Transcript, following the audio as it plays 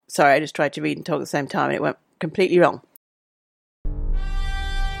Sorry, I just tried to read and talk at the same time and it went completely wrong.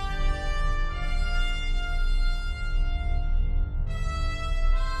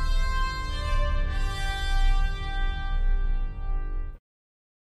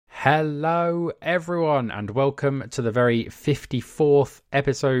 Hello everyone and welcome to the very 54th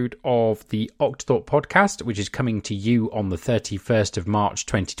episode of the Octothorpe podcast, which is coming to you on the 31st of March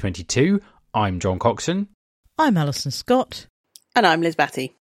 2022. I'm John Coxon. I'm Alison Scott. And I'm Liz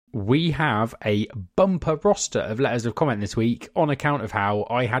Batty. We have a bumper roster of letters of comment this week on account of how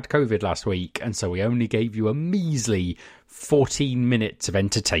I had COVID last week, and so we only gave you a measly 14 minutes of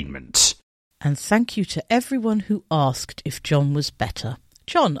entertainment. And thank you to everyone who asked if John was better.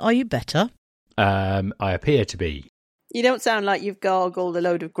 John, are you better? I appear to be. You don't sound like you've gargled a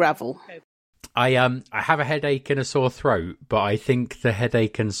load of gravel. I have a headache and a sore throat, but I think the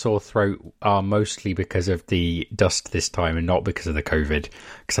headache and sore throat are mostly because of the dust this time and not because of the COVID,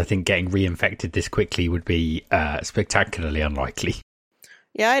 because I think getting reinfected this quickly would be spectacularly unlikely.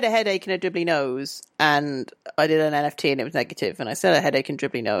 Yeah, I had a headache and a dribbly nose, and I did an LFT and it was negative, and I still had a headache and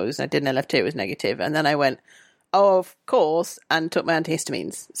dribbly nose, and I did an LFT, it was negative, and then I went, oh, of course, and took my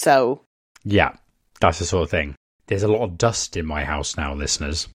antihistamines, so... Yeah, that's the sort of thing. There's a lot of dust in my house now,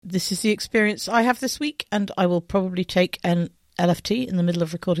 listeners. This is the experience I have this week, and I will probably take an LFT in the middle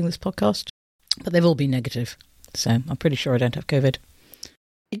of recording this podcast, but they've all been negative, so I'm pretty sure I don't have COVID.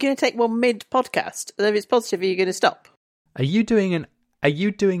 You're going to take one mid-podcast, and if it's positive, are you going to stop? Are you doing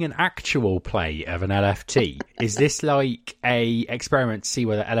an actual play of an LFT? Is this like a experiment to see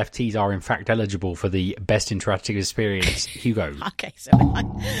whether LFTs are in fact eligible for the Best Interactive Experience Hugo? Okay, so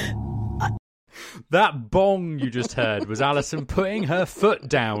That bong you just heard was Alison putting her foot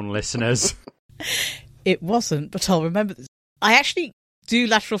down, listeners. It wasn't, but I'll remember this. I actually do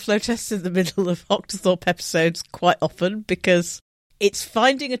lateral flow tests in the middle of Octothorpe episodes quite often because it's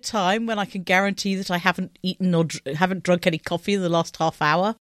finding a time when I can guarantee that I haven't eaten or haven't drunk any coffee in the last half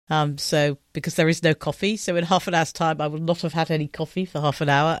hour. So because there is no coffee, so in half an hour's time I will not have had any coffee for half an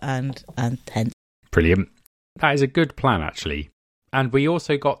hour, and hence. Brilliant. That is a good plan, actually. And we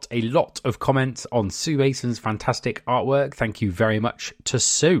also got a lot of comments on Sue Mason's fantastic artwork. Thank you very much to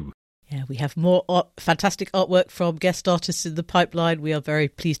Sue. Yeah, we have more fantastic artwork from guest artists in the pipeline. We are very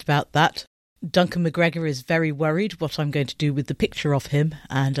pleased about that. Duncan McGregor is very worried what I'm going to do with the picture of him,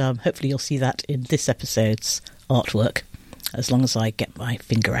 and hopefully you'll see that in this episode's artwork, as long as I get my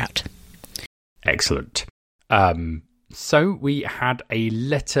finger out. Excellent. So we had a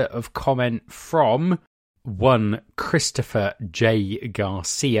letter of comment from one Christopher J.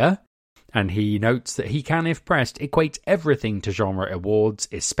 Garcia, and he notes that he can, if pressed, equate everything to genre awards,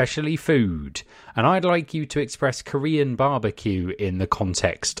 especially food. And I'd like you to express Korean barbecue in the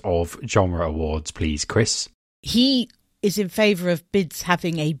context of genre awards, please, Chris. He is in favour of bids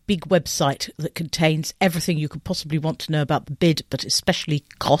having a big website that contains everything you could possibly want to know about the bid, but especially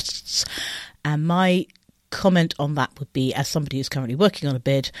costs. And my comment on that would be, as somebody who's currently working on a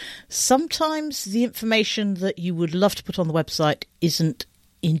bid, sometimes the information that you would love to put on the website isn't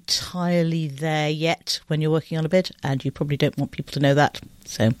entirely there yet when you're working on a bid, and you probably don't want people to know that.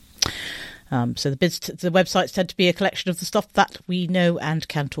 So the bids, the websites tend to be a collection of the stuff that we know and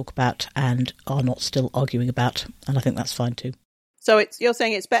can talk about and are not still arguing about, and I think that's fine too. So you're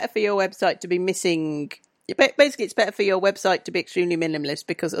saying it's better for your website to be missing... Basically, it's better for your website to be extremely minimalist,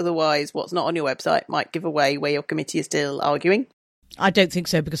 because otherwise what's not on your website might give away where your committee is still arguing. I don't think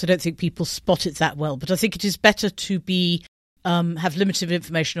so, because I don't think people spot it that well. But I think it is better to be have limited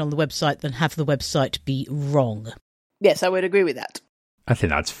information on the website than have the website be wrong. Yes, I would agree with that. I think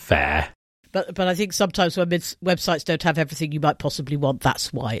that's fair. But I think sometimes when websites don't have everything you might possibly want,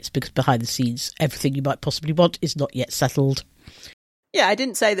 that's why. It's because behind the scenes, everything you might possibly want is not yet settled. Yeah, I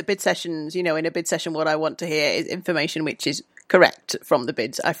didn't say that bid sessions, in a bid session, what I want to hear is information which is correct from the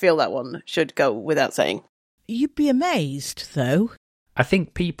bids. I feel that one should go without saying. You'd be amazed, though. I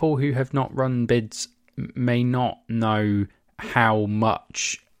think people who have not run bids may not know how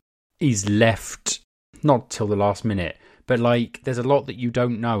much is left, not till the last minute, but there's a lot that you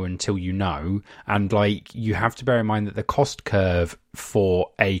don't know until you know, and you have to bear in mind that the cost curve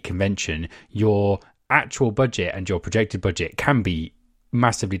for a convention, your actual budget and your projected budget can be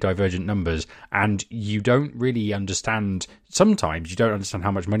massively divergent numbers, and you don't really understand, sometimes you don't understand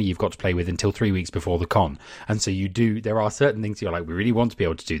how much money you've got to play with until 3 weeks before the con. And so there are certain things you're like, we really want to be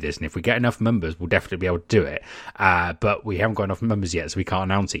able to do this, and if we get enough members we'll definitely be able to do it, but we haven't got enough members yet, so we can't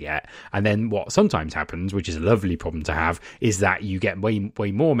announce it yet. And then what sometimes happens, which is a lovely problem to have, is that you get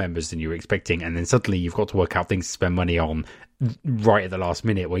way more members than you were expecting, and then suddenly you've got to work out things to spend money on right at the last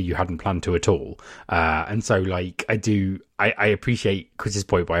minute where you hadn't planned to at all. And so, like, I appreciate Chris's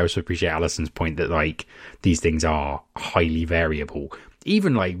point, but I also appreciate Alison's point that, like, these things are highly variable.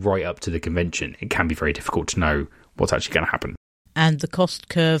 Even, like, right up to the convention, it can be very difficult to know what's actually going to happen. And the cost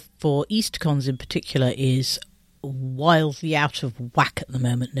curve for EasterCons in particular is wildly out of whack at the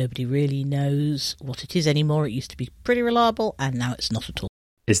moment. Nobody really knows what it is anymore. It used to be pretty reliable, and now it's not at all.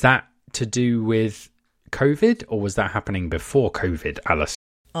 Is that to do with COVID, or was that happening before COVID, Alice?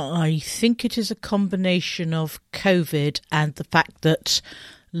 I think it is a combination of COVID and the fact that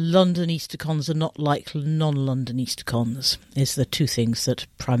London EasterCons are not like non-London EasterCons, is the two things that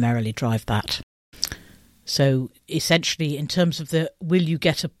primarily drive that. So essentially, in terms of will you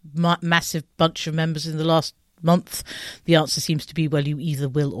get a massive bunch of members in the last month, the answer seems to be, well, you either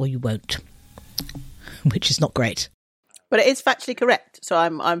will or you won't, which is not great. But it is factually correct, so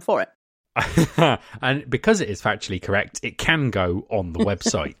I'm for it. And because it is factually correct, it can go on the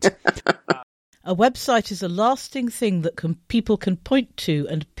website. A website is a lasting thing that people can point to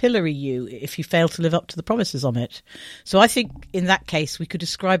and pillory you if you fail to live up to the promises on it. So I think in that case, we could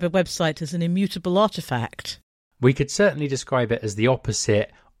describe a website as an immutable artifact. We could certainly describe it as the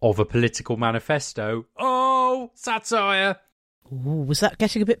opposite of a political manifesto. Oh, satire! Ooh, was that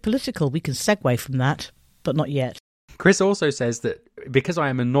getting a bit political? We can segue from that, but not yet. Chris also says that because I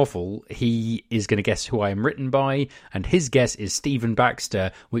am a novel, he is going to guess who I am written by, and his guess is Stephen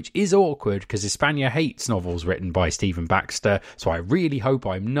Baxter, which is awkward because Hispania hates novels written by Stephen Baxter, so I really hope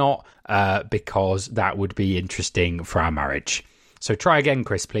I'm not, because that would be interesting for our marriage. So try again,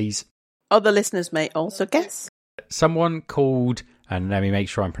 Chris, please. Other listeners may also guess. Someone called, and let me make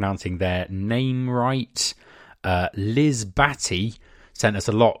sure I'm pronouncing their name right, Liz Batty, sent us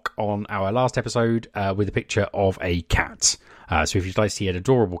a lock on our last episode with a picture of a cat. So if you'd like to see an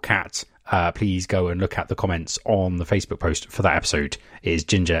adorable cat, please go and look at the comments on the Facebook post for that episode. It is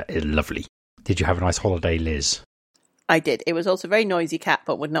Ginger is lovely. Did you have a nice holiday, Liz? I did. It was also a very noisy cat,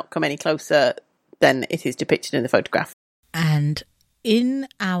 but would not come any closer than it is depicted in the photograph. And in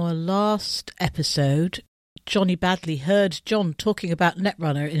our last episode, Johnny Badley heard John talking about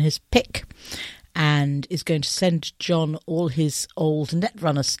Netrunner in his pick, and is going to send John all his old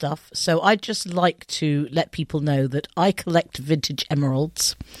Netrunner stuff. So I'd just like to let people know that I collect vintage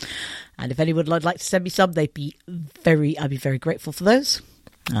emeralds, and if anyone would like to send me some, I'd be very grateful for those.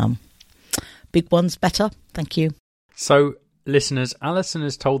 Big ones better, thank you. So, listeners, Alison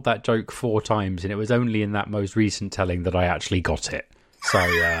has told that joke 4 times, and it was only in that most recent telling that I actually got it. So,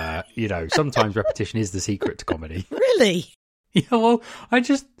 sometimes repetition is the secret to comedy. Really? Yeah, well,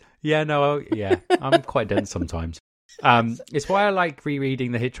 I'm quite dense sometimes. It's why I like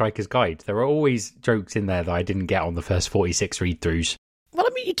rereading The Hitchhiker's Guide. There are always jokes in there that I didn't get on the first 46 read-throughs. Well,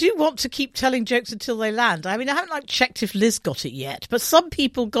 I mean, you do want to keep telling jokes until they land. I mean, I haven't checked if Liz got it yet, but some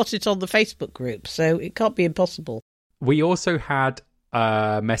people got it on the Facebook group, so it can't be impossible. We also had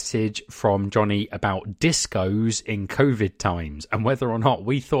a message from Johnny about discos in COVID times and whether or not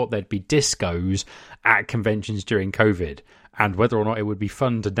we thought there'd be discos at conventions during COVID, and whether or not it would be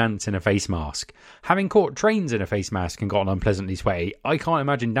fun to dance in a face mask. Having caught trains in a face mask and gotten unpleasantly sweaty, I can't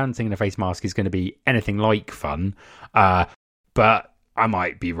imagine dancing in a face mask is going to be anything like fun. But I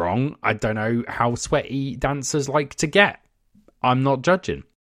might be wrong. I don't know how sweaty dancers like to get. I'm not judging.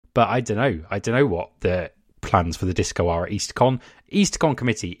 But I don't know. I don't know what the plans for the disco are at EasterCon. EasterCon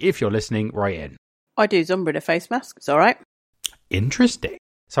committee, if you're listening, write in. I do Zumba in a face mask. It's all right. Interesting.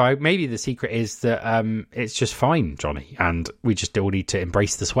 So maybe the secret is that it's just fine, Johnny, and we just all need to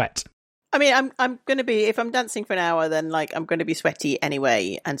embrace the sweat. I mean, I'm going to be, if I'm dancing for an hour, then I'm going to be sweaty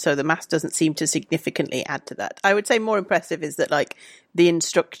anyway, and so the mask doesn't seem to significantly add to that. I would say more impressive is that the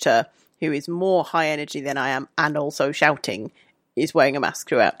instructor, who is more high energy than I am and also shouting, is wearing a mask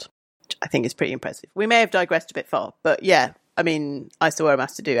throughout, which I think is pretty impressive. We may have digressed a bit far, but yeah, I mean, I still wear a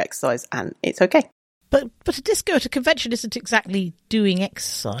mask to do exercise, and it's okay. But a disco at a convention isn't exactly doing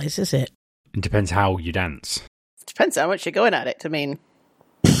exercise, is it? It depends how you dance. Depends how much you're going at it. I mean,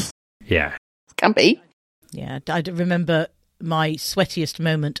 yeah, can be. Yeah, I remember my sweatiest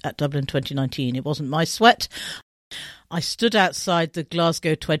moment at Dublin 2019. It wasn't my sweat. I stood outside the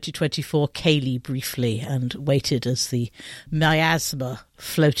Glasgow 2024 Ceilidh briefly and waited as the miasma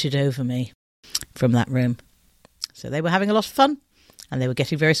floated over me from that room. So they were having a lot of fun, and they were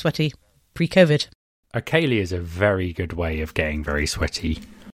getting very sweaty pre-COVID. A Ceilidh is a very good way of getting very sweaty.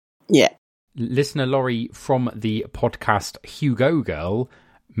 Yeah. Listener Laurie from the podcast Hugo Girl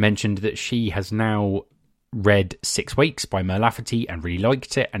mentioned that she has now read 6 Weeks by Mel Lafferty and really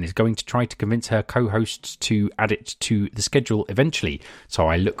liked it and is going to try to convince her co-hosts to add it to the schedule eventually. So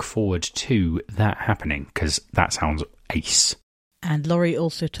I look forward to that happening because that sounds ace. And Laurie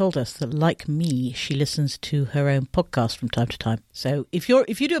also told us that, like me, she listens to her own podcast from time to time. So if you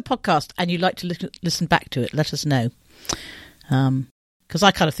do a podcast and you'd like to listen back to it, let us know. Because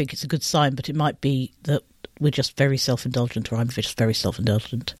I kind of think it's a good sign, but it might be that we're just very self-indulgent, or I'm just very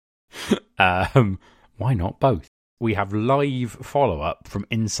self-indulgent. Why not both? We have live follow-up from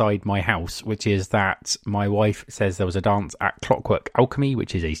inside my house, which is that my wife says there was a dance at Clockwork Alchemy,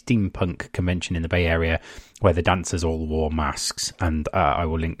 which is a steampunk convention in the Bay Area, where the dancers all wore masks. And I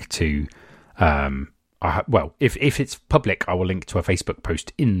will link to... if it's public, I will link to a Facebook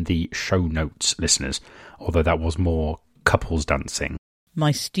post in the show notes, listeners, although that was more couples dancing.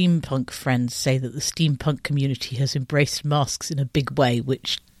 My steampunk friends say that the steampunk community has embraced masks in a big way,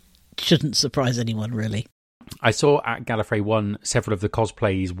 which shouldn't surprise anyone, really. I saw at Gallifrey 1 several of the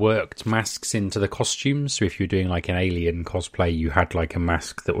cosplays worked masks into the costumes. So if you were doing like an alien cosplay, you had like a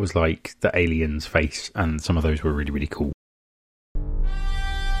mask that was like the alien's face, and some of those were really, really cool.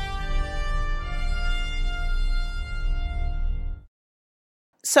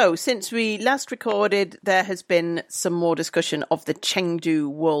 So, since we last recorded, there has been some more discussion of the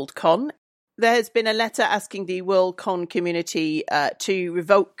Chengdu Worldcon. There has been a letter asking the Worldcon community to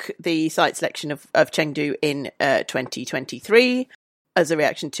revoke the site selection of Chengdu in 2023 as a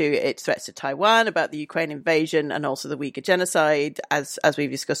reaction to its threats to Taiwan, about the Ukraine invasion, and also the Uyghur genocide, as we've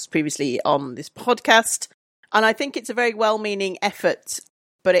discussed previously on this podcast. And I think it's a very well-meaning effort,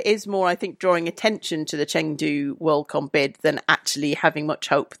 but it is more, I think, drawing attention to the Chengdu Worldcon bid than actually having much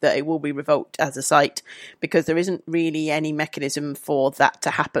hope that it will be revoked as a site, because there isn't really any mechanism for that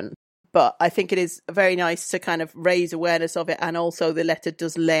to happen. But I think it is very nice to kind of raise awareness of it, and also the letter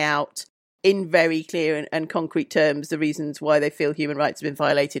does lay out in very clear and concrete terms the reasons why they feel human rights have been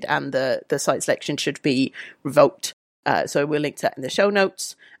violated and the site selection should be revoked. So we'll link to that in the show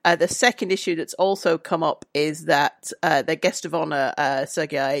notes. The second issue that's also come up is that the guest of honor,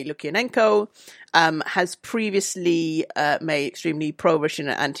 Sergei Lukyanenko, has previously made extremely pro-Russian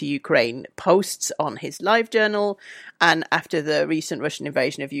and anti-Ukraine posts on his LiveJournal. And after the recent Russian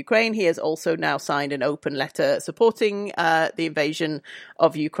invasion of Ukraine, he has also now signed an open letter supporting the invasion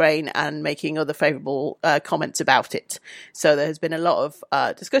of Ukraine and making other favourable comments about it. So there has been a lot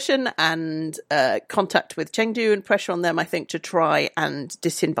of discussion and contact with Chengdu and pressure on them, I think, to try and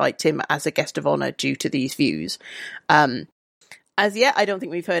disinvite him as a guest of honour due to these views. As yet, I don't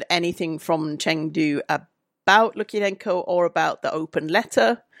think we've heard anything from Chengdu about Lukyanenko or about the open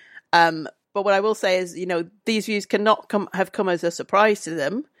letter. But what I will say is, these views cannot have come as a surprise to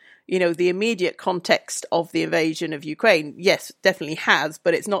them. The immediate context of the invasion of Ukraine, yes, definitely has,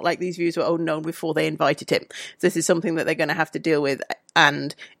 but it's not like these views were unknown before they invited him. So this is something that they're going to have to deal with,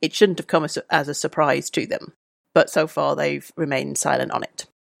 and it shouldn't have come as a surprise to them. But so far, they've remained silent on it.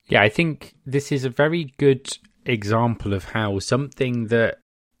 Yeah, I think this is a very good example of how something that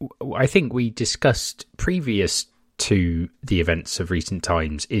I think we discussed previous to the events of recent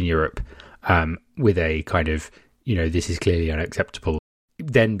times in Europe, with a kind of, this is clearly unacceptable,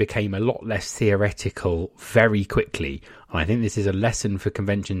 then became a lot less theoretical very quickly. And I think this is a lesson for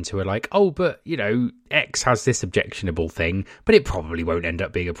conventions who are like, oh, but, X has this objectionable thing, but it probably won't end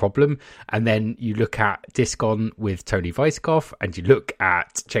up being a problem. And then you look at Discon with Tony Weisskopf, and you look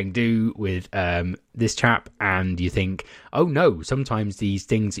at Chengdu with this chap, and you think, oh no, sometimes these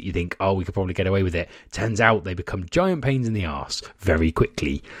things that you think, oh, we could probably get away with it, turns out they become giant pains in the arse very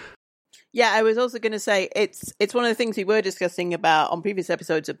quickly. Yeah, I was also going to say it's one of the things we were discussing about on previous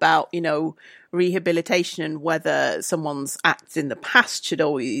episodes about, rehabilitation and whether someone's acts in the past should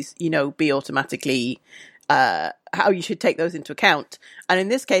always, be automatically how you should take those into account. And in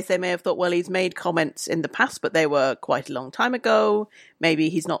this case, they may have thought, well, he's made comments in the past, but they were quite a long time ago. Maybe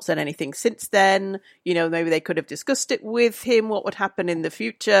he's not said anything since then. Maybe they could have discussed it with him, what would happen in the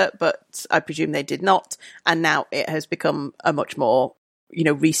future, but I presume they did not. And now it has become a much more,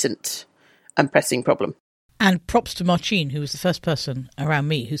 recent and pressing problem. And props to Marcin, who was the first person around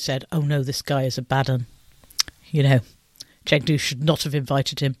me who said, oh no, this guy is a bad one. Chengdu should not have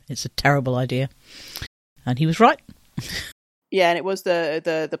invited him. It's a terrible idea. And he was right. Yeah, and it was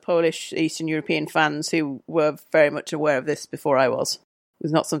the Polish Eastern European fans who were very much aware of this before I was. It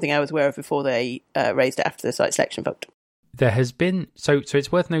was not something I was aware of before they raised it after the site selection vote. There has been... So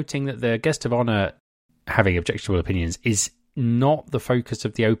it's worth noting that the guest of honour having objectionable opinions is not the focus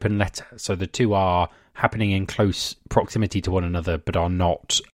of the open letter. So the two are happening in close proximity to one another, but are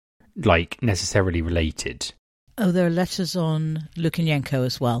not necessarily related. Oh, there are letters on Lukyanenko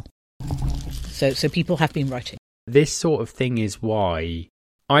as well. So people have been writing. This sort of thing is why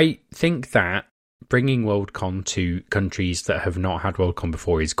I think that bringing Worldcon to countries that have not had Worldcon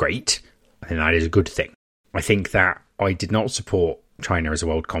before is great. I think that is a good thing. I think that I did not support China as a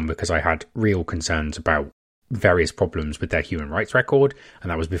Worldcon because I had real concerns about various problems with their human rights record,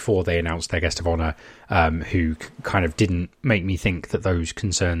 and that was before they announced their guest of honour, who kind of didn't make me think that those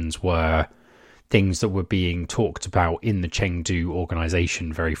concerns were things that were being talked about in the Chengdu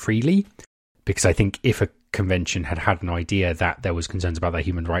organisation very freely. Because I think if a convention had an idea that there was concerns about their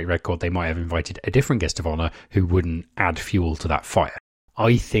human rights record, they might have invited a different guest of honour who wouldn't add fuel to that fire.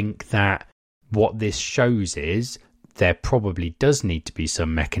 I think that what this shows is there probably does need to be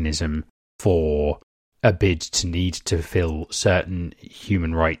some mechanism for a bid to need to fill certain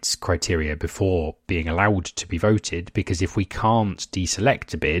human rights criteria before being allowed to be voted, because if we can't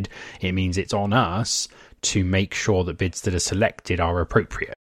deselect a bid, it means it's on us to make sure that bids that are selected are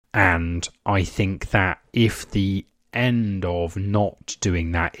appropriate. And I think that if the end of not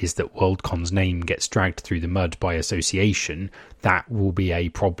doing that is that Worldcon's name gets dragged through the mud by association, that will be a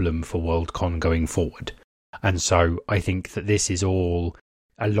problem for Worldcon going forward. And so I think that this is all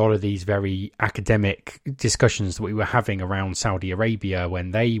a lot of these very academic discussions that we were having around Saudi Arabia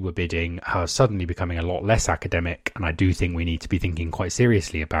when they were bidding are suddenly becoming a lot less academic. And I do think we need to be thinking quite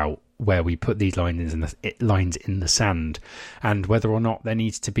seriously about where we put these lines in the sand, and whether or not there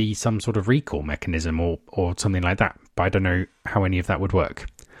needs to be some sort of recall mechanism or something like that. But I don't know how any of that would work.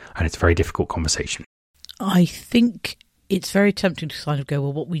 And it's a very difficult conversation. I think it's very tempting to kind of go,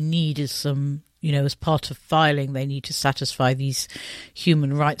 well, what we need is some, as part of filing, they need to satisfy these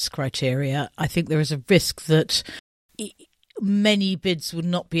human rights criteria. I think there is a risk that many bids would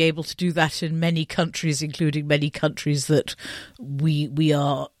not be able to do that in many countries, including many countries that we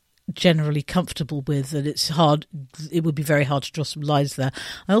are generally comfortable with, and it would be very hard to draw some lines there.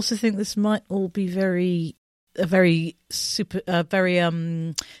 I also think this might all be a very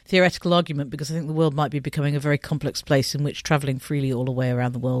theoretical argument, because I think the world might be becoming a very complex place in which travelling freely all the way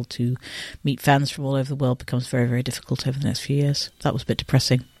around the world to meet fans from all over the world becomes very, very difficult over the next few years. That was a bit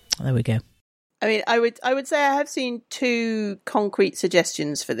depressing. There we go. I mean, I would say I have seen two concrete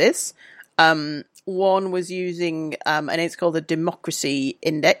suggestions for this. One was using, and it's called the Democracy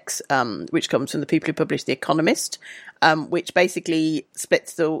Index, which comes from the people who published The Economist, which basically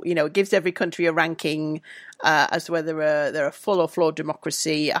splits it gives every country a ranking as to whether they're a full or flawed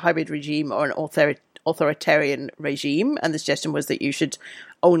democracy, a hybrid regime, or an authoritarian regime. And the suggestion was that you should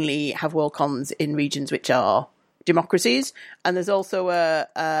only have Worldcons in regions which are democracies. And there's also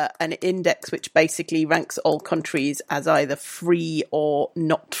an index which basically ranks all countries as either free or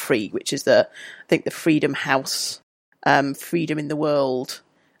not free, which is I think the Freedom House Freedom in the World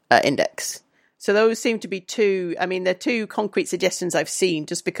index. So those seem to be they're two concrete suggestions I've seen,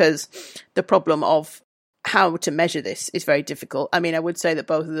 just because the problem of how to measure this is very difficult. I mean, I would say that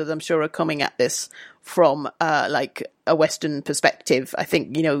both of them, I'm sure, are coming at this from like a Western perspective. I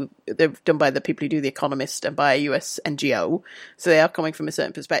think, they're done by the people who do The Economist and by a US NGO. So they are coming from a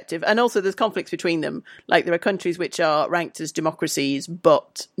certain perspective. And also there's conflicts between them. Like there are countries which are ranked as democracies,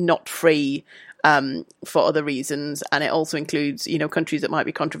 but not free for other reasons. And it also includes, countries that might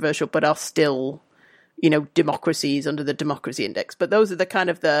be controversial, but are still democracies under the Democracy Index. But those are the kind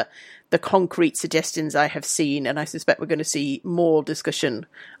of the concrete suggestions I have seen, and I suspect we're going to see more discussion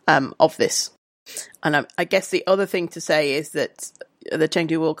of this. And I guess the other thing to say is that the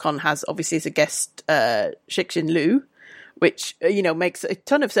Chengdu Worldcon has obviously as a guest Cixin Liu, which makes a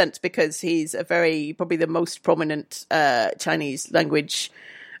ton of sense because he's probably the most prominent Chinese language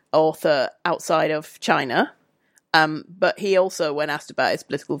author outside of China. But he also, when asked about his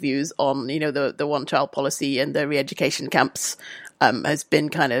political views on, the one-child policy and the re-education camps, has been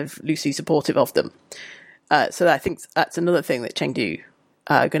kind of loosely supportive of them. So I think that's another thing that Chengdu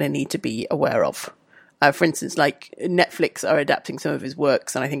are going to need to be aware of. For instance, like Netflix are adapting some of his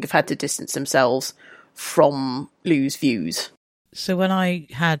works, and I think have had to distance themselves from Liu's views. So when I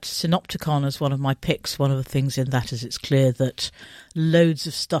had Synopticon as one of my picks, one of the things in that is it's clear that loads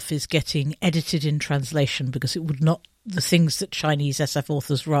of stuff is getting edited in translation because the things that Chinese SF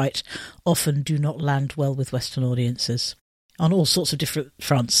authors write often do not land well with Western audiences on all sorts of different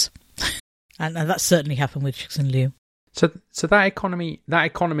fronts. and that's certainly happened with Cixin Liu. So that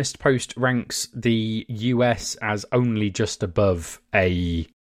Economist post ranks the US as only just above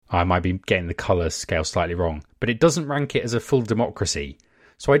I might be getting the colour scale slightly wrong, but it doesn't rank it as a full democracy.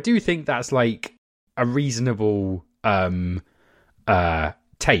 So I do think that's like a reasonable take.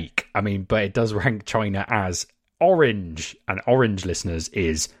 I mean, but it does rank China as orange, and orange, listeners,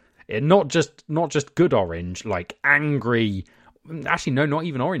 is not just good orange, like angry, actually, no, not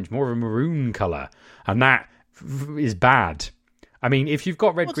even orange, more of a maroon colour. And that is bad. I mean, if you've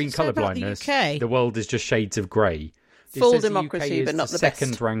got red-green colour blindness, the world is just shades of grey. Full democracy, but not the best.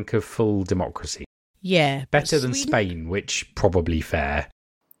 Second rank of full democracy. Yeah. Better than Spain, which probably fair.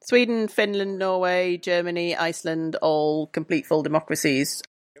 Sweden, Finland, Norway, Germany, Iceland, all complete full democracies,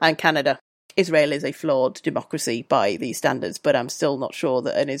 and Canada. Israel is a flawed democracy by these standards, but I'm still not sure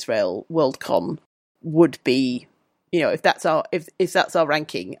that an Israel Worldcon would be, if that's our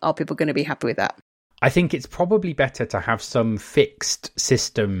ranking, are people going to be happy with that? I think it's probably better to have some fixed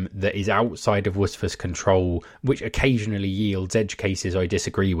system that is outside of WSFS control, which occasionally yields edge cases I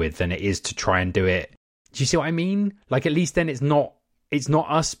disagree with, than it is to try and do it. Do you see what I mean? Like, at least then it's not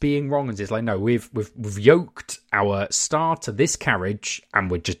us being wrong. And it's like, no, we've yoked our star to this carriage and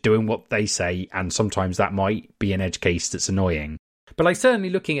we're just doing what they say. And sometimes that might be an edge case that's annoying. But like,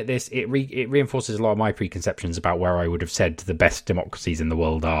 certainly looking at this, it reinforces a lot of my preconceptions about where I would have said the best democracies in the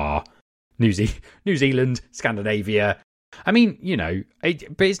world are New Zealand, Scandinavia. I mean,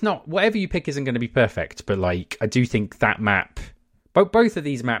 but it's not, whatever you pick isn't going to be perfect. But like, I do think that map, both of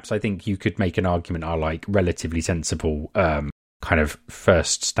these maps, I think you could make an argument are like relatively sensible kind of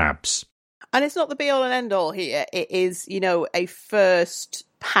first stabs. And it's not the be all and end all here. It is, a first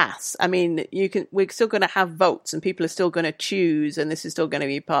pass. I mean, we're still going to have votes and people are still going to choose, and this is still going to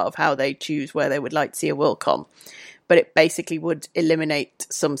be part of how they choose where they would like to see a Worldcon. But it basically would eliminate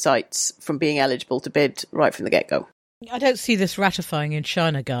some sites from being eligible to bid right from the get-go. I don't see this ratifying in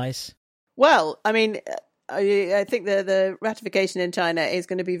China, guys. Well, I mean, I think the ratification in China is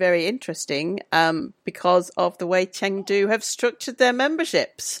going to be very interesting because of the way Chengdu have structured their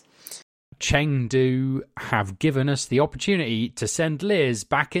memberships. Chengdu have given us the opportunity to send Liz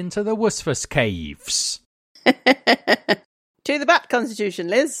back into the WSFS caves. To the Bat Constitution,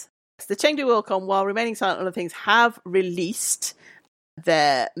 Liz. The Chengdu Worldcon, while remaining silent on other things, have released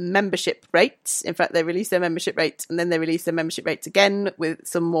their membership rates. In fact, they released their membership rates and then they released their membership rates again with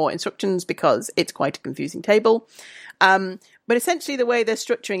some more instructions because it's quite a confusing table. But essentially the way they're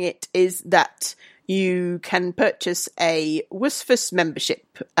structuring it is that you can purchase a WSFS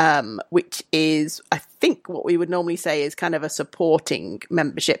membership, which is, I think, what we would normally say is kind of a supporting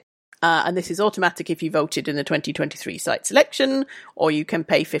membership. And this is automatic if you voted in the 2023 site selection, or you can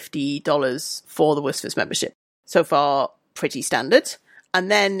pay $50 for the WSFS membership. So far, pretty standard. And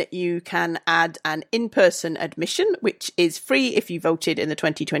then you can add an in-person admission, which is free if you voted in the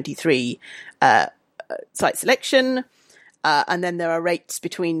 2023 site selection. And then there are rates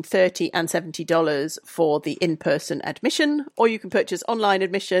between $30 and $70 for the in-person admission, or you can purchase online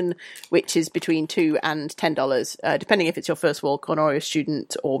admission, which is between $2 and $10, depending if it's your first Worldcon or a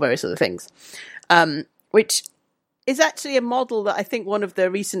student or various other things, which is actually a model that I think one of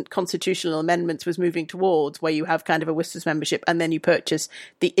the recent constitutional amendments was moving towards, where you have kind of a WSFS membership and then you purchase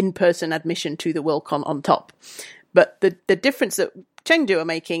the in-person admission to the Worldcon on top. But the difference that Chengdu are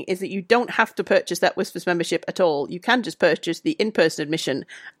making is that you don't have to purchase that WSFS membership at all. You can just purchase the in-person admission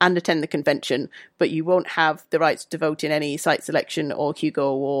and attend the convention, but you won't have the rights to vote in any site selection or Hugo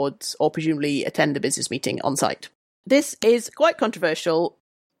Awards or presumably attend the business meeting on site. This is quite controversial.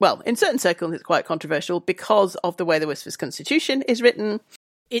 Well, in certain circles it's quite controversial because of the way the WSFS Constitution is written.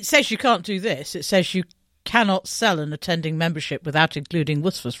 It says you can't do this. It says you cannot sell an attending membership without including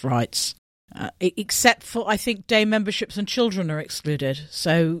WSFS rights. Except for, I think, day memberships and children are excluded.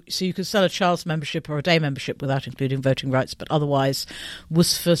 So you can sell a child's membership or a day membership without including voting rights, but otherwise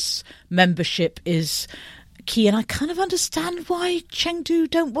WSFS membership is key. And I kind of understand why Chengdu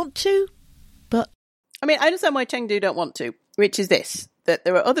don't want to, but... I mean, I understand why Chengdu don't want to, which is this, that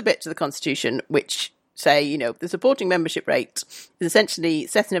there are other bits of the Constitution which say, the supporting membership rate is essentially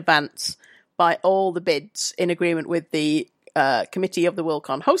set in advance by all the bids in agreement with the committee of the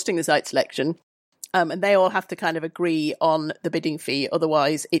Worldcon hosting the site selection, and they all have to kind of agree on the bidding fee,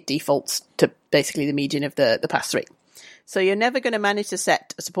 otherwise it defaults to basically the median of the past three. So you're never going to manage to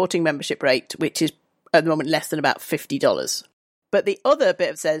set a supporting membership rate, which is at the moment less than about $50. But the other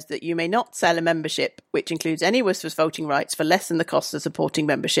bit says that you may not sell a membership which includes any WSFS voting rights for less than the cost of supporting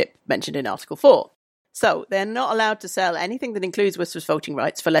membership mentioned in Article 4. So they're not allowed to sell anything that includes WSFS voting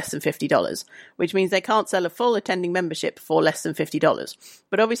rights for less than $50, which means they can't sell a full attending membership for less than $50.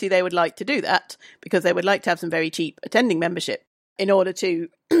 But obviously they would like to do that because they would like to have some very cheap attending membership in order to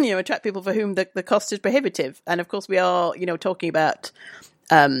attract people for whom the cost is prohibitive. And of course we are talking about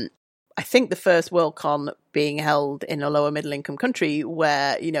I think the first Worldcon being held in a lower middle income country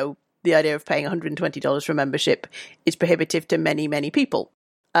where the idea of paying $120 for a membership is prohibitive to many, many people.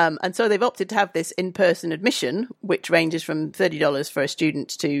 And so they've opted to have this in-person admission, which ranges from $30 for a student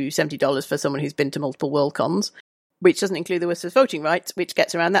to $70 for someone who's been to multiple Worldcons. which doesn't include the Worcesters voting rights, which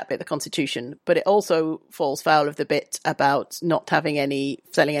gets around that bit of the Constitution. But it also falls foul of the bit about not selling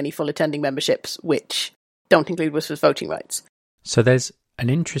any full attending memberships, which don't include Worcesters voting rights. So there's an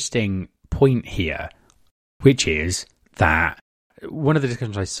interesting point here, which is that one of the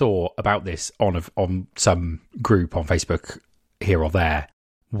discussions I saw about this on some group on Facebook here or there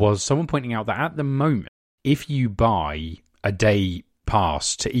was someone pointing out that at the moment, if you buy a day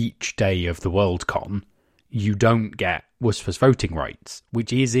pass to each day of the Worldcon, you don't get Worcesters voting rights,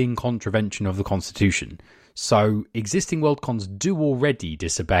 which is in contravention of the Constitution. So existing Worldcons do already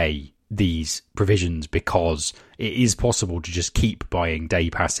disobey these provisions because it is possible to just keep buying day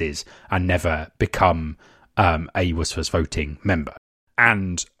passes and never become a Worcesters voting member.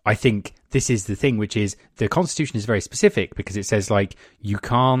 And I think this is the thing, which is the Constitution is very specific because it says, like, you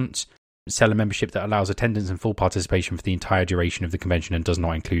can't sell a membership that allows attendance and full participation for the entire duration of the convention and does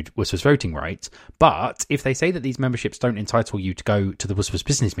not include Worcesters voting rights. But if they say that these memberships don't entitle you to go to the Worcesters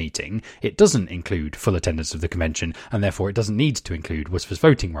business meeting, it doesn't include full attendance of the convention, and therefore it doesn't need to include Worcesters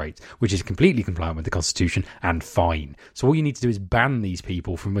voting rights, which is completely compliant with the Constitution and fine. So all you need to do is ban these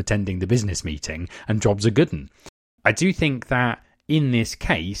people from attending the business meeting and jobs are good. I do think that in this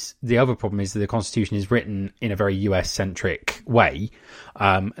case, the other problem is that the Constitution is written in a very US-centric way.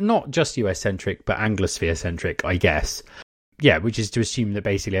 Not just US-centric, but Anglosphere-centric, I guess. Yeah, which is to assume that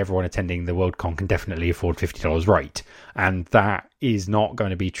basically everyone attending the Worldcon can definitely afford $50 right. And that is not going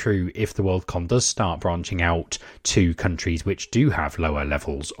to be true if the Worldcon does start branching out to countries which do have lower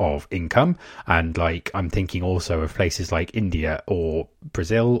levels of income. And I'm thinking also of places like India or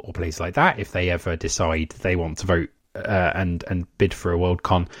Brazil or places like that. If they ever decide they want to vote and bid for a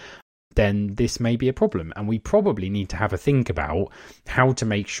Worldcon, then this may be a problem. And we probably need to have a think about how to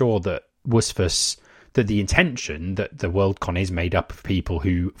make sure that that the intention that the Worldcon is made up of people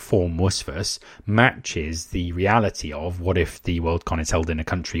who form Worcesters matches the reality of what if the Worldcon is held in a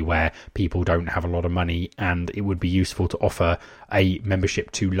country where people don't have a lot of money, and it would be useful to offer a membership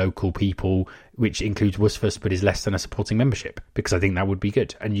to local people which includes Worcesters but is less than a supporting membership, because I think that would be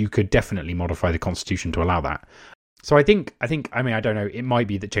good. And you could definitely modify the Constitution to allow that. So I think, I mean, I don't know, it might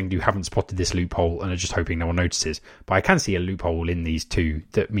be that Chengdu haven't spotted this loophole and are just hoping no one notices, but I can see a loophole in these two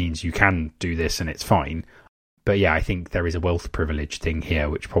that means you can do this and it's fine. But yeah, I think there is a wealth privilege thing here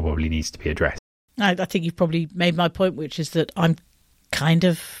which probably needs to be addressed. I think you've probably made my point, which is that I'm kind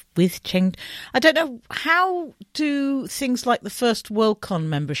of with Chengdu. I don't know, how do things like the first Worldcon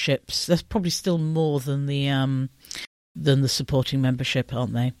memberships, there's probably still more than the supporting membership,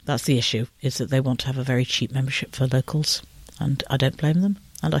 aren't they? That's the issue, is that they want to have a very cheap membership for locals, and I don't blame them,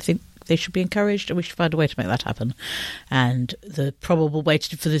 and I think they should be encouraged, and we should find a way to make that happen. And the probable way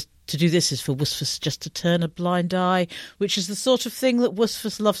to do this is for Worcesters just to turn a blind eye, which is the sort of thing that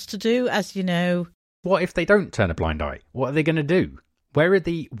Worcesters loves to do, as you know. What if they don't turn a blind eye? What are they going to do? Where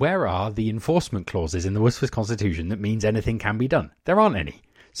are the enforcement clauses in the Worcesters Constitution that means anything can be done? There aren't any.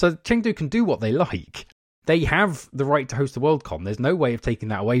 So Chengdu can do what they like. They have the right to host the Worldcon. There's no way of taking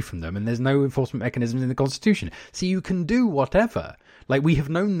that away from them, and there's no enforcement mechanisms in the Constitution. So you can do whatever. We have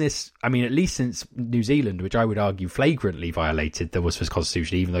known this, I mean, at least since New Zealand, which I would argue flagrantly violated the Worcesters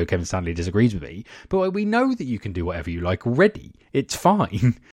Constitution, even though Kevin Stanley disagrees with me. But we know that you can do whatever you like already. It's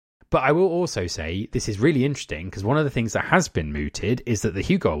fine. But I will also say this is really interesting, because one of the things that has been mooted is that the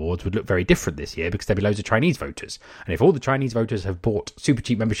Hugo Awards would look very different this year because there'd be loads of Chinese voters. And if all the Chinese voters have bought super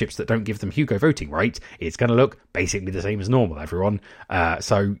cheap memberships that don't give them Hugo voting rights, it's going to look basically the same as normal, everyone.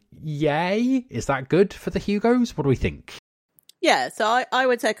 So, yay. Is that good for the Hugos? What do we think? Yeah, so I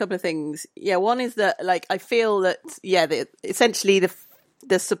would say a couple of things. Yeah, one is that, I feel that, essentially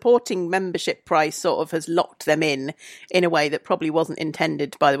the supporting membership price sort of has locked them in a way that probably wasn't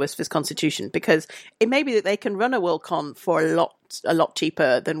intended by the Worcesters Constitution, because it may be that they can run a Worldcon for a lot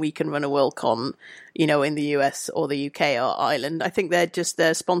cheaper than we can run a Worldcon, in the US or the UK or Ireland. I think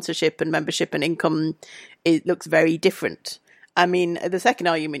their sponsorship and membership and income, it looks very different. I mean, the second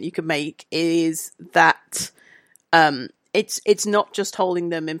argument you could make is that it's not just holding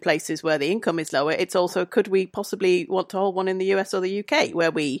them in places where the income is lower. It's also, could we possibly want to hold one in the US or the UK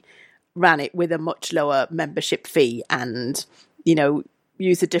where we ran it with a much lower membership fee and,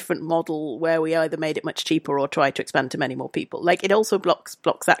 use a different model where we either made it much cheaper or try to expand to many more people. It also blocks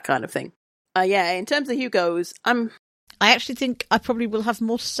that kind of thing. In terms of Hugos, I actually think I probably will have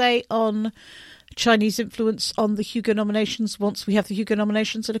more to say on Chinese influence on the Hugo nominations once we have the Hugo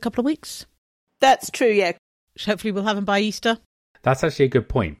nominations in a couple of weeks. That's true, yeah. Hopefully we'll have them by Easter. That's actually a good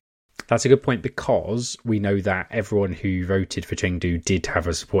point. That's a good point, because we know that everyone who voted for Chengdu did have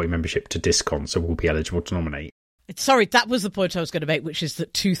a supporting membership to Discon, so will be eligible to nominate. Sorry, that was the point I was going to make, which is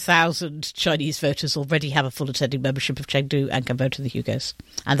that 2,000 Chinese voters already have a full attending membership of Chengdu and can vote in the Hugos.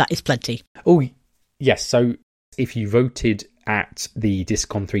 And that is plenty. Oh, yes. So if you voted at the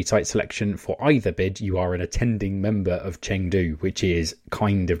Discon 3 site selection for either bid, you are an attending member of Chengdu, which is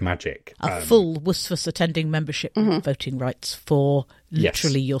kind of magic. A full WSFS attending membership voting rights for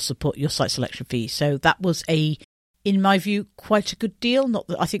literally your site selection fee. So that was in my view, quite a good deal. Not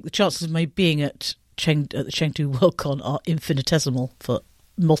that I think the chances of my being at the Chengdu Worldcon are infinitesimal for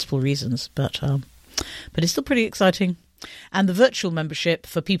multiple reasons, but it's still pretty exciting. And the virtual membership,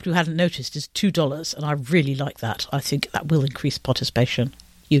 for people who hadn't noticed, is $2, and I really like that. I think that will increase participation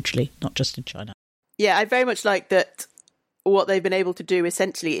hugely, not just in China. Yeah, I very much like that. What they've been able to do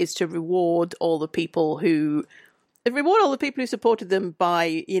essentially is to reward all the people who supported them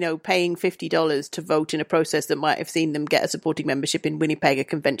by, paying $50 to vote in a process that might have seen them get a supporting membership in Winnipeg, a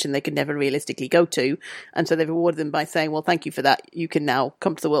convention they could never realistically go to. And so they've rewarded them by saying, well, thank you for that. You can now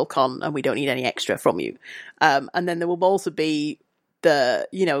come to the Worldcon and we don't need any extra from you. And then there will also be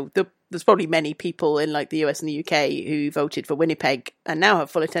there's probably many people in like the US and the UK who voted for Winnipeg and now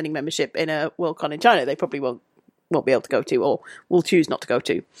have full attending membership in a Worldcon in China. They probably won't be able to go to, or will choose not to go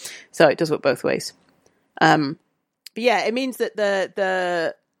to. So it does work both ways. But yeah, it means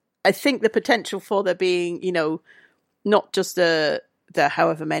that I think the potential for there being, not just the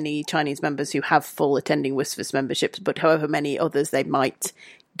however many Chinese members who have full attending WSFS memberships, but however many others they might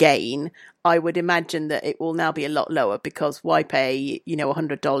gain, I would imagine that it will now be a lot lower, because why pay,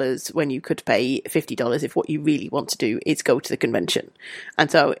 $100 when you could pay $50 if what you really want to do is go to the convention. And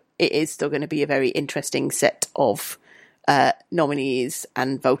so it is still going to be a very interesting set of nominees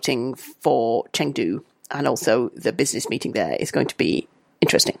and voting for Chengdu. And also the business meeting there is going to be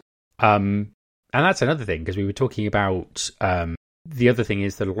interesting. And that's another thing, because we were talking about the other thing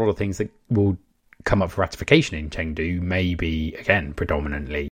is that a lot of things that will come up for ratification in Chengdu may be, again,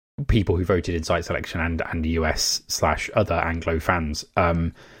 predominantly people who voted in site selection and US/other Anglo fans.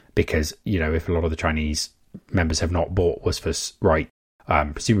 Because, if a lot of the Chinese members have not bought WSFS right,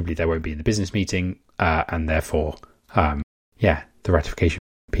 presumably they won't be in the business meeting. And therefore, the ratification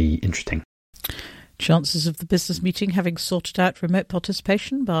will be interesting. Chances of the business meeting having sorted out remote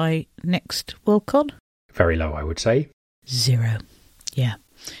participation by next Worldcon? Very low, I would say. 0. Yeah.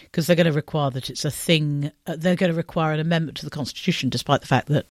 Because they're going to require that it's a thing. They're going to require an amendment to the Constitution, despite the fact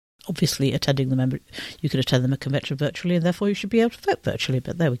that obviously you could attend them a convention virtually, and therefore you should be able to vote virtually.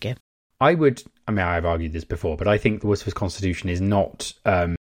 But there we go. I've argued this before, but I think the WSFS Constitution is not...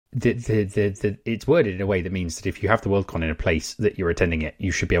 it's worded in a way that means that if you have the Worldcon in a place that you're attending it, you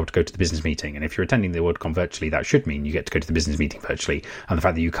should be able to go to the business meeting. And if you're attending the Worldcon virtually, that should mean you get to go to the business meeting virtually. And the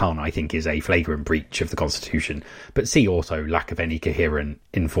fact that you can't, I think, is a flagrant breach of the Constitution. But see also lack of any coherent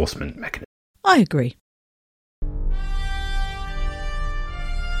enforcement mechanism. I agree.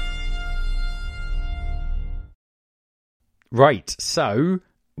 Right, so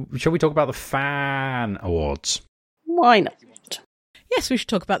shall we talk about the Fan Awards? Why not? Yes, we should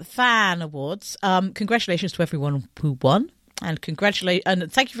talk about the Fan Awards. Congratulations to everyone who won. And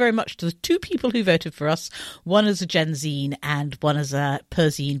thank you very much to the 2 people who voted for us. One as a Genzine and one as a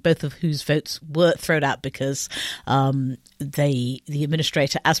Perzine, both of whose votes were thrown out because the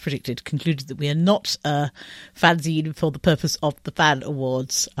administrator, as predicted, concluded that we are not a fanzine for the purpose of the Fan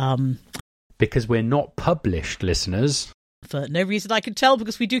Awards. Because we're not published, listeners. For no reason I can tell,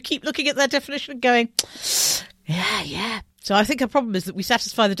 because we do keep looking at their definition and going, yeah. So I think our problem is that we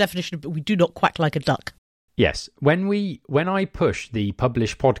satisfy the definition, but we do not quack like a duck. Yes. When I push the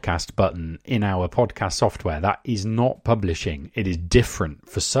publish podcast button in our podcast software, that is not publishing. It is different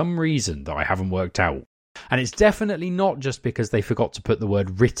for some reason that I haven't worked out. And it's definitely not just because they forgot to put the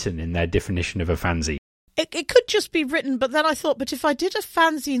word written in their definition of a fanzine. It could just be written, but then I thought, but if I did a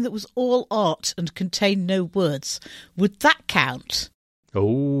fanzine that was all art and contained no words, would that count?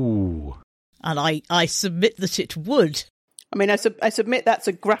 Oh. And I submit that it would. I mean, I submit that's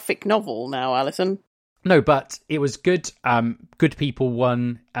a graphic novel now, Alison. No, but it was good. Good people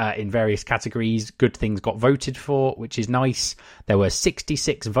won in various categories. Good things got voted for, which is nice. There were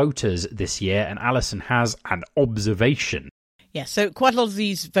 66 voters this year, and Alison has an observation. Yeah, so quite a lot of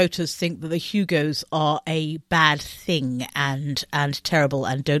these voters think that the Hugos are a bad thing and terrible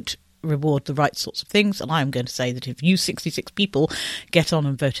and don't reward the right sorts of things. And I'm going to say that if you 66 people get on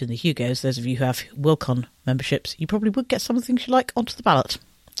and vote in the Hugos, those of you who have Worldcon memberships, you probably would get some of the things you like onto the ballot.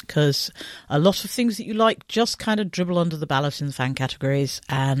 Because a lot of things that you like just kind of dribble under the ballot in the fan categories.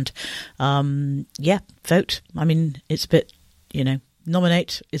 And, vote. I mean, it's a bit,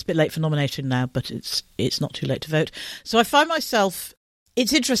 nominate. It's a bit late for nominating now, but it's not too late to vote. So I find myself...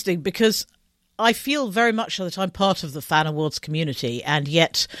 It's interesting because I feel very much that I'm part of the Fan Awards community, and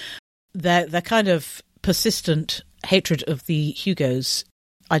yet their kind of persistent hatred of the Hugos,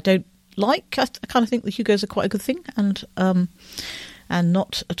 I don't like. I kind of think the Hugos are quite a good thing, and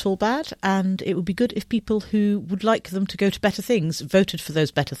not at all bad. And it would be good if people who would like them to go to better things voted for those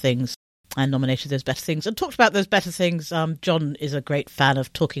better things and nominated those better things and talked about those better things. John is a great fan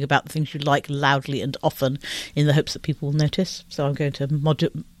of talking about the things you like loudly and often in the hopes that people will notice. So I'm going to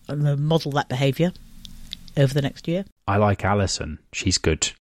model that behaviour over the next year. I like Alison. She's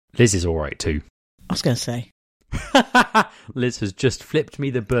good. Liz is all right too. I was going to say. Liz has just flipped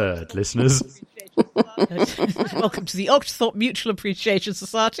me the bird, listeners. Welcome to the Octothorpe Mutual Appreciation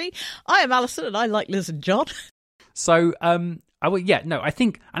Society. I am Alison and I like Liz and John. So, I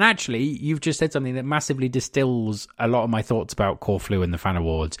think, and actually, you've just said something that massively distills a lot of my thoughts about Corflu and the Fan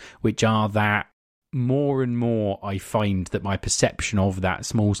Awards, which are that more and more I find that my perception of that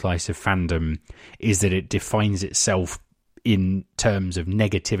small slice of fandom is that it defines itself in terms of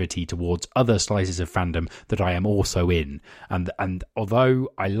negativity towards other slices of fandom that I am also in. And although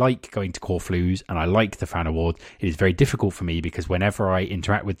I like going to Corflus and I like the Fan Award, it is very difficult for me because whenever I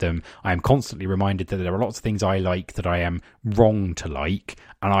interact with them, I am constantly reminded that there are lots of things I like that I am wrong to like,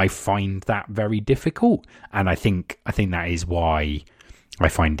 and I find that very difficult. And I think that is why I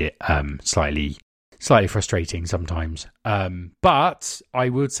find it slightly frustrating sometimes. But I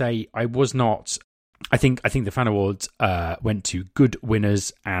would say I was not. I think the Fan Awards went to good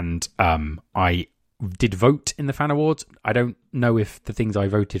winners, and I did vote in the Fan Awards. I don't know if the things I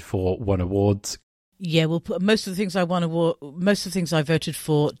voted for won awards. Yeah, well, most of the things I voted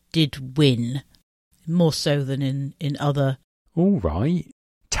for did win, more so than in other. All right,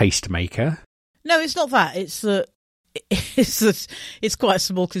 Tastemaker. No, it's not that. It's quite a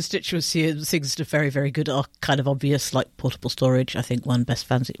small constituency, and things that are very, very good are kind of obvious, like Portable Storage. I think won Best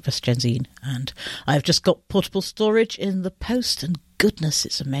Genzine, and I've just got Portable Storage in the post, and goodness,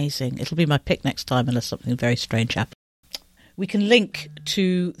 it's amazing. It'll be my pick next time unless something very strange happens. We can link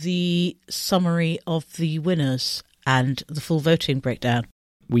to the summary of the winners and the full voting breakdown.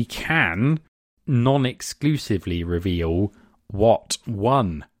 We can non-exclusively reveal what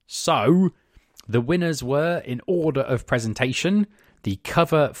won. So the winners were, in order of presentation, the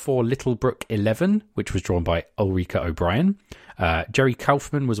cover for Little Brook 11, which was drawn by Ulrika O'Brien. Jerry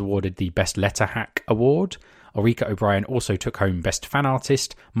Kaufman was awarded the Best Letter Hack Award. Ulrika O'Brien also took home Best Fan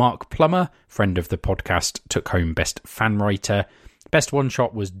Artist. Mark Plummer, friend of the podcast, took home Best Fan Writer. Best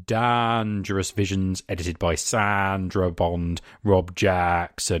one-shot was Dangerous Visions, edited by Sandra Bond, Rob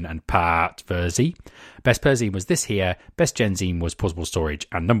Jackson and Pat Verzi. Best Perzine was This Here, Best Genzine was Portable Storage,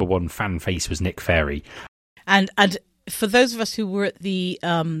 and number one fan face was Nick Ferry. And for those of us who were at the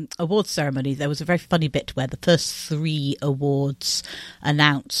awards ceremony, there was a very funny bit where the first three awards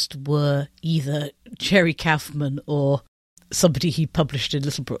announced were either Jerry Kaufman or somebody he published in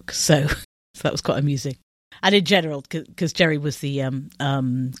Little Brook. So that was quite amusing. And in general, because Jerry was the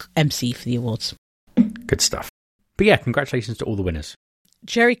MC for the awards. Good stuff. But yeah, congratulations to all the winners.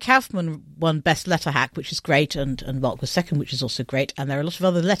 Jerry Kaufman won Best Letter Hack, which is great, and Mark was second, which is also great. And there are a lot of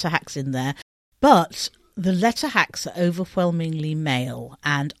other letter hacks in there. But the letter hacks are overwhelmingly male.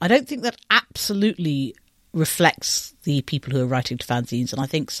 And I don't think that absolutely reflects the people who are writing to fanzines. And I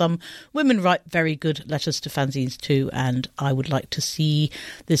think some women write very good letters to fanzines too. And I would like to see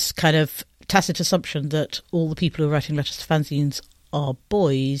this kind of tacit assumption that all the people who are writing letters to fanzines are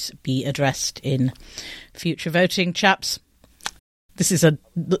boys be addressed in future voting, chaps. This is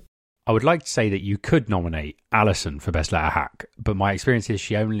I would like to say that you could nominate Alison for Best Letter Hack, but my experience is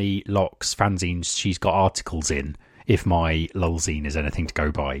she only locks fanzines she's got articles in if my lulzine is anything to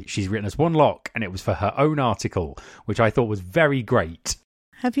go by. She's written us one lock, and it was for her own article, which I thought was very great.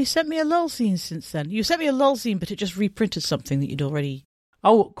 Have you sent me a lulzine since then? You sent me a lulzine, but it just reprinted something that you'd already...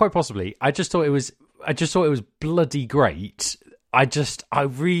 Oh, quite possibly. I just thought it was bloody great. I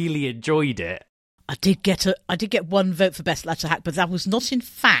really enjoyed it. I did get one vote for Best Letter Hack, but that was not in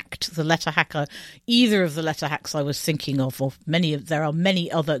fact the letter hacker, either of the letter hacks I was thinking of. There are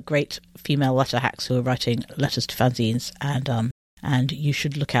many other great female letter hacks who are writing letters to fanzines, and you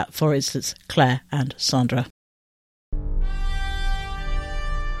should look out, for instance, Claire and Sandra.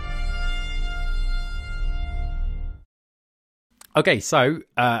 Okay, so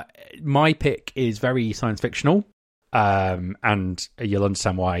my pick is very science fictional, and you'll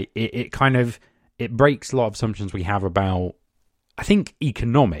understand why. It breaks a lot of assumptions we have about, I think,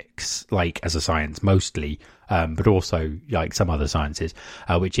 economics, like as a science mostly, but also like some other sciences,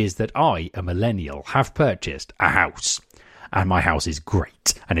 which is that I, a millennial, have purchased a house, and my house is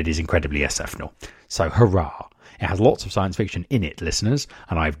great, and it is incredibly SFNL. So hurrah! It has lots of science fiction in it, listeners,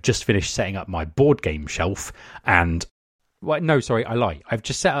 and I've just finished setting up my board game shelf. And I lie. I've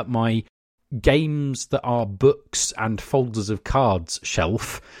just set up my games that are books and folders of cards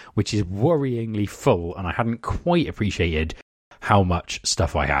shelf, which is worryingly full, and I hadn't quite appreciated how much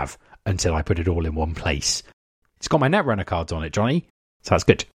stuff I have until I put it all in one place. It's got my Netrunner cards on it, Johnny, so that's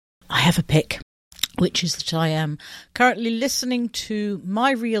good. I have a pick, which is that I am currently listening to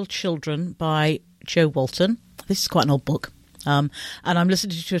My Real Children by Jo Walton. This is quite an old book. And I'm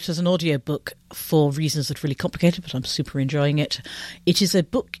listening to it as an audiobook for reasons that are really complicated, but I'm super enjoying it. It is a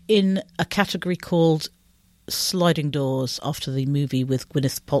book in a category called Sliding Doors, after the movie with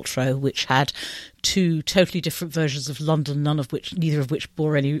Gwyneth Paltrow, which had two totally different versions of London, neither of which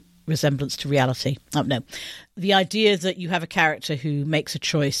bore any resemblance to reality. No. The idea that you have a character who makes a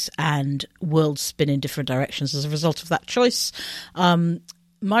choice and worlds spin in different directions as a result of that choice.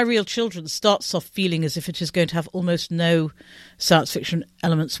 My Real Children starts off feeling as if it is going to have almost no science fiction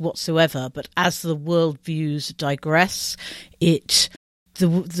elements whatsoever, but as the world views digress,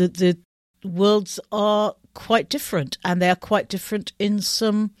 the worlds are quite different, and they are quite different in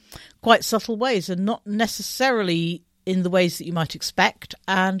some quite subtle ways, and not necessarily in the ways that you might expect.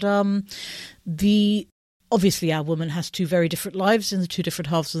 And obviously, our woman has two very different lives in the two different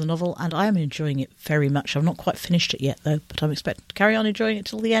halves of the novel, and I am enjoying it very much. I've not quite finished it yet, though, but I'm expecting to carry on enjoying it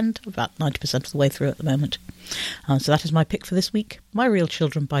till the end, about 90% of the way through at the moment. So that is my pick for this week, My Real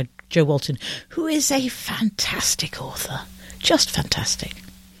Children by Jo Walton, who is a fantastic author. Just fantastic.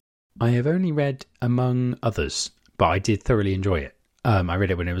 I have only read Among Others, but I did thoroughly enjoy it. I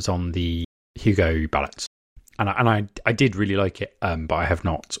read it when it was on the Hugo ballots. And I did really like it, but I have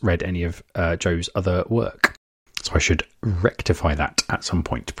not read any of Jo's other work. So I should rectify that at some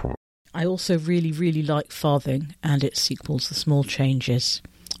point, probably. I also really, really like Farthing and its sequels, The Small Changes,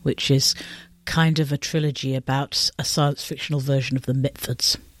 which is kind of a trilogy about a science fictional version of the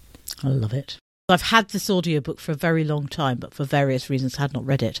Mitfords. I love it. I've had this audiobook for a very long time, but for various reasons had not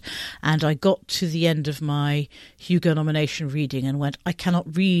read it. And I got to the end of my Hugo nomination reading and went, I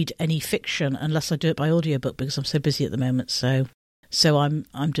cannot read any fiction unless I do it by audiobook because I'm so busy at the moment. So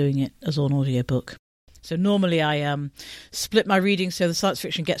I'm doing it as an audiobook. So normally I split my reading so the science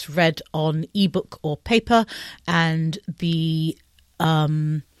fiction gets read on ebook or paper, and the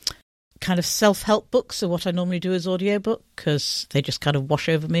kind of self-help books are what I normally do as audiobook because they just kind of wash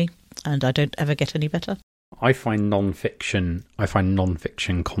over me. And I don't ever get any better. I find non-fiction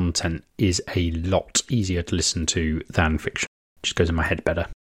content is a lot easier to listen to than fiction. It just goes in my head better.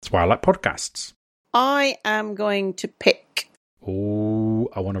 That's why I like podcasts. I am going to pick... Oh,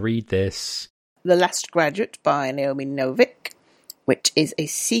 I want to read this. The Last Graduate by Naomi Novik, which is a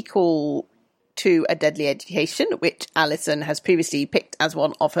sequel to A Deadly Education, which Alison has previously picked as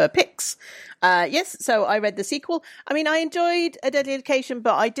one of her picks. Yes, so I read the sequel. I mean, I enjoyed A Deadly Education,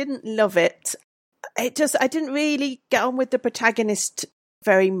 but I didn't love it. I didn't really get on with the protagonist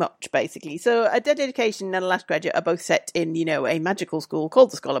very much, basically. So A Deadly Education and The Last Graduate are both set in, a magical school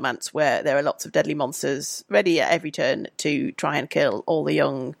called the Scholomance, where there are lots of deadly monsters ready at every turn to try and kill all the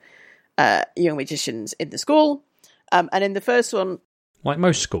young magicians in the school. And in the first one... Like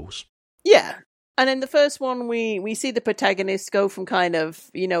most schools. Yeah. And in the first one, we see the protagonist go from kind of,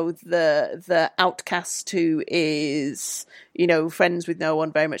 the outcast who is, friends with no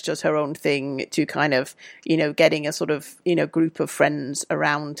one, very much does her own thing, to kind of, getting a sort of, group of friends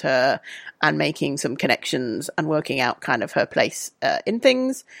around her and making some connections and working out kind of her place in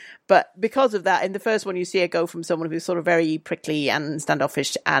things. But because of that, in the first one, you see her go from someone who's sort of very prickly and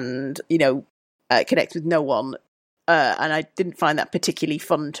standoffish and, connects with no one. And I didn't find that particularly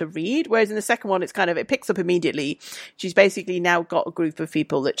fun to read. Whereas in the second one, it picks up immediately. She's basically now got a group of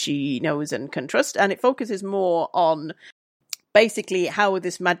people that she knows and can trust. And it focuses more on basically how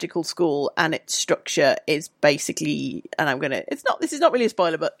this magical school and its structure is basically, and this is not really a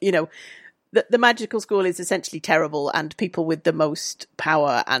spoiler, but, the magical school is essentially terrible, and people with the most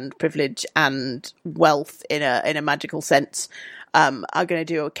power and privilege and wealth in a magical sense are going to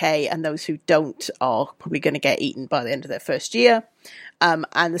do okay, and those who don't are probably going to get eaten by the end of their first year.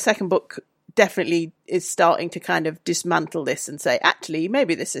 And the second book definitely is starting to kind of dismantle this and say, actually,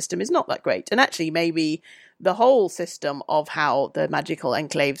 maybe this system is not that great. And actually, maybe the whole system of how the magical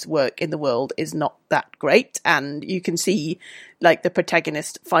enclaves work in the world is not that great. And you can see, like, the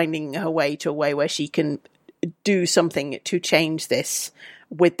protagonist finding her way to a way where she can do something to change this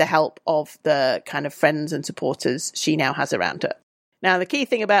with the help of the kind of friends and supporters she now has around her. Now, the key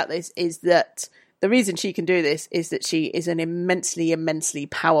thing about this is that the reason she can do this is that she is an immensely, immensely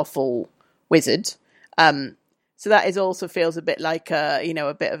powerful wizard. So that also feels a bit like a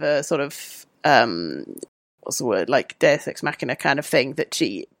bit of a sort of what's the word, like Deus Ex Machina kind of thing, that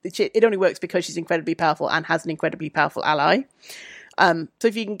it only works because she's incredibly powerful and has an incredibly powerful ally. So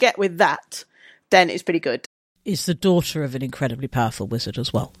if you can get with that, then it's pretty good. Is the daughter of an incredibly powerful wizard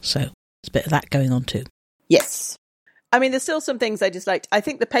as well, so there's a bit of that going on too. Yes. I mean, there's still some things I disliked. I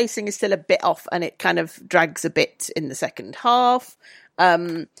think the pacing is still a bit off, and it kind of drags a bit in the second half.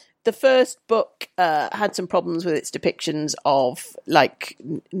 The first book had some problems with its depictions of like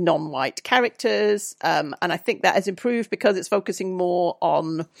non-white characters, and I think that has improved because it's focusing more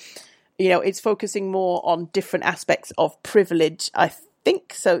on, different aspects of privilege, I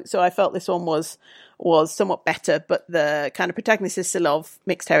think. So I felt this one was somewhat better, but the kind of protagonist is still of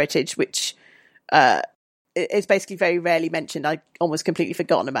mixed heritage, which is basically very rarely mentioned. I almost completely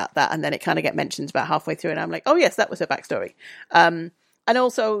forgotten about that, and then it kind of get mentioned about halfway through, and I'm like, oh yes, that was her backstory. And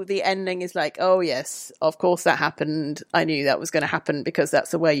also the ending is like, oh yes, of course that happened. I knew that was going to happen because that's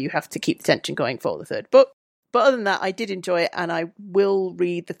the way you have to keep the tension going for the third book. But other than that, I did enjoy it, and I will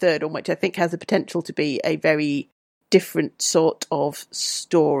read the third one, which I think has the potential to be a very different sort of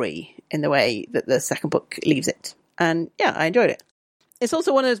story in the way that the second book leaves it. And yeah, I enjoyed it. It's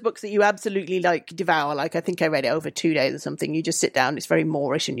also one of those books that you absolutely like devour. Like, I think I read it over 2 days or something. You just sit down, it's very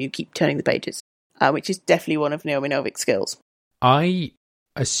Moorish, and you keep turning the pages, which is definitely one of Naomi Novik's skills. I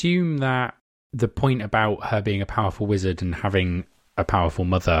assume that the point about her being a powerful wizard and having a powerful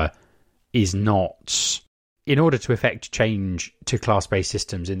mother is not... In order to effect change to class-based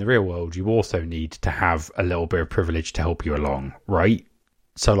systems in the real world, you also need to have a little bit of privilege to help you along, right?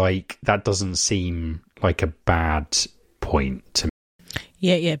 So, like, that doesn't seem like a bad point to me.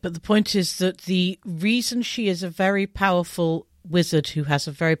 Yeah, but the point is that the reason she is a very powerful wizard who has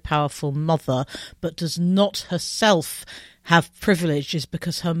a very powerful mother but does not herself have privilege is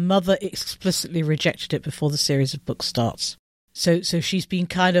because her mother explicitly rejected it before the series of books starts. So she's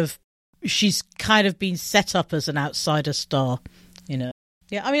kind of been set up as an outsider star, you know.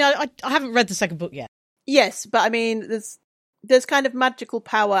 Yeah, I mean, I haven't read the second book yet. Yes, but I mean, there's kind of magical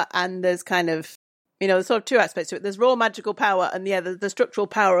power, and there's kind of, there's sort of two aspects to it. There's raw magical power, and the structural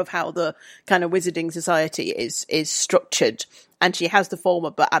power of how the kind of wizarding society is structured. And she has the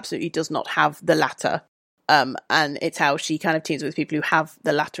former, but absolutely does not have the latter. And it's how she kind of teams with people who have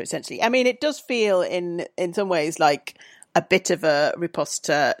the latter, essentially. I mean, it does feel in some ways like a bit of a riposte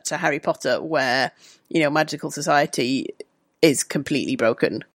to Harry Potter, where, magical society is completely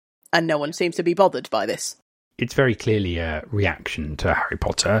broken and no one seems to be bothered by this. It's very clearly a reaction to Harry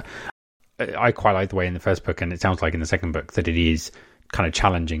Potter. I quite like the way in the first book, and it sounds like in the second book, that it is kind of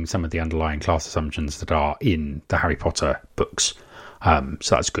challenging some of the underlying class assumptions that are in the Harry Potter books.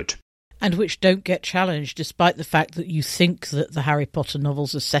 So that's good. And which don't get challenged, despite the fact that you think that the Harry Potter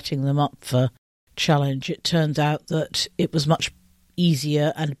novels are setting them up for challenge. It turns out that it was much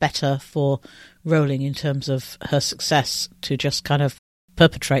easier and better for Rowling in terms of her success to just kind of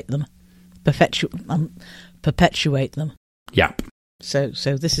perpetuate them. Yep. So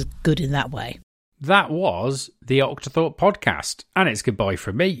this is good in that way. That was the Octothorpe podcast, and it's goodbye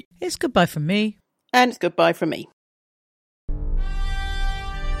from me. It's goodbye from me. And it's goodbye from me.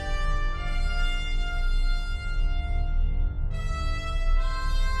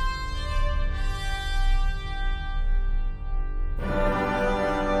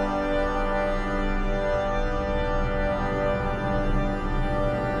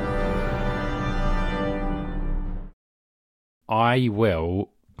 I will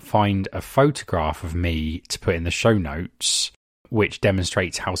find a photograph of me to put in the show notes, which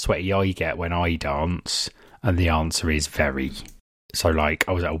demonstrates how sweaty I get when I dance. And the answer is very. So, like,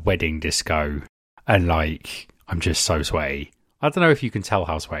 I was at a wedding disco and, like, I'm just so sweaty. I don't know if you can tell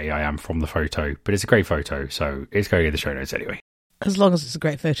how sweaty I am from the photo, but it's a great photo, so it's going in the show notes anyway. As long as it's a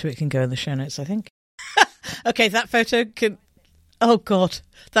great photo, it can go in the show notes, I think. Okay, that photo can... Oh, God.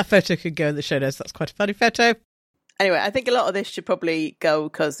 That photo can go in the show notes. That's quite a funny photo. Anyway, I think a lot of this should probably go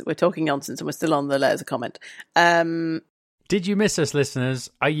because we're talking nonsense and we're still on the letters of comment. Did you miss us, listeners?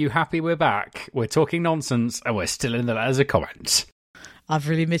 Are you happy we're back? We're talking nonsense and we're still in the letters of comment. I've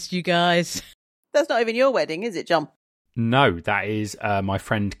really missed you guys. That's not even your wedding, is it, John? No, that is my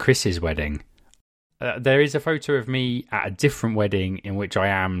friend Chris's wedding. There is a photo of me at a different wedding in which I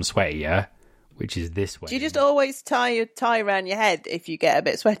am sweatier, which is this wedding. Do you just always tie your tie around your head if you get a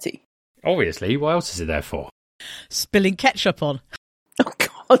bit sweaty? Obviously. What else is it there for? Spilling ketchup on. Oh,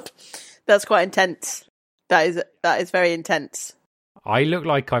 God. That's quite intense. That is very intense. I look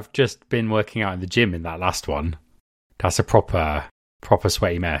like I've just been working out in the gym in that last one. That's a proper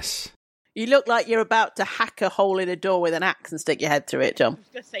sweaty mess. You look like you're about to hack a hole in a door with an axe and stick your head through it, John.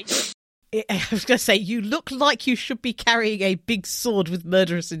 I was going to say, you look like you should be carrying a big sword with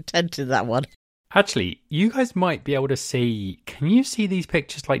murderous intent in that one. Actually, you guys might be able to see... Can you see these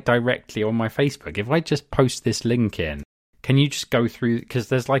pictures like directly on my Facebook? If I just post this link in, can you just go through... Because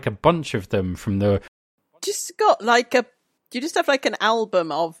there's like a bunch of them from the... Just got like a... Do you just have like an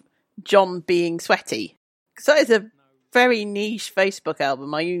album of John being sweaty? Because that is a very niche Facebook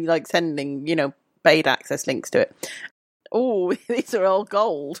album. Are you like sending, paid access links to it? Oh, these are all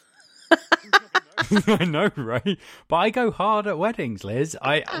gold. I know, right? But I go hard at weddings, Liz.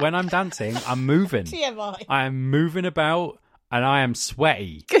 When I'm dancing, I'm moving. TMI. I am moving about and I am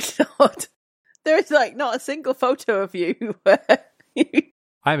sweaty. Good Lord. There is like not a single photo of you where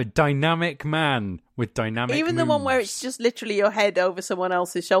I'm a dynamic man with dynamic even the one where it's just literally your head over someone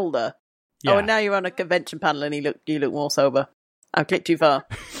else's shoulder. Yeah. Oh, and now you're on a convention panel and you look more sober. I've clicked too far.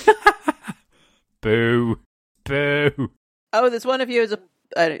 Boo. Boo. Oh, there's one of you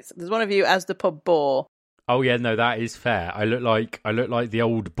as the pub bore. Oh yeah, no, that is fair. I look like the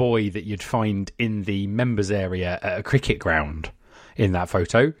old boy that you'd find in the members area at a cricket ground in that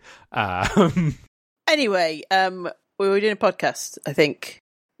photo. Anyway, we were doing a podcast, I think.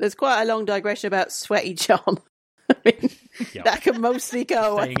 There's quite a long digression about sweaty John. I mean, Yep. that can mostly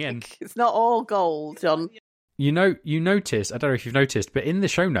go. Staying in. It's not all gold, John. You notice, I don't know if you've noticed, but in the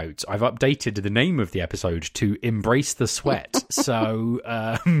show notes, I've updated the name of the episode to Embrace the Sweat. So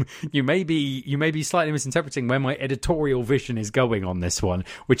you may be slightly misinterpreting where my editorial vision is going on this one,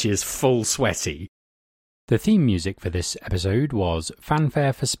 which is full sweaty. The theme music for this episode was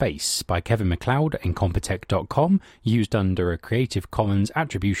Fanfare for Space by Kevin MacLeod and Compotech.com, used under a Creative Commons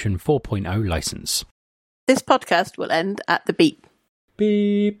Attribution 4.0 license. This podcast will end at the beep.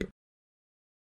 Beep.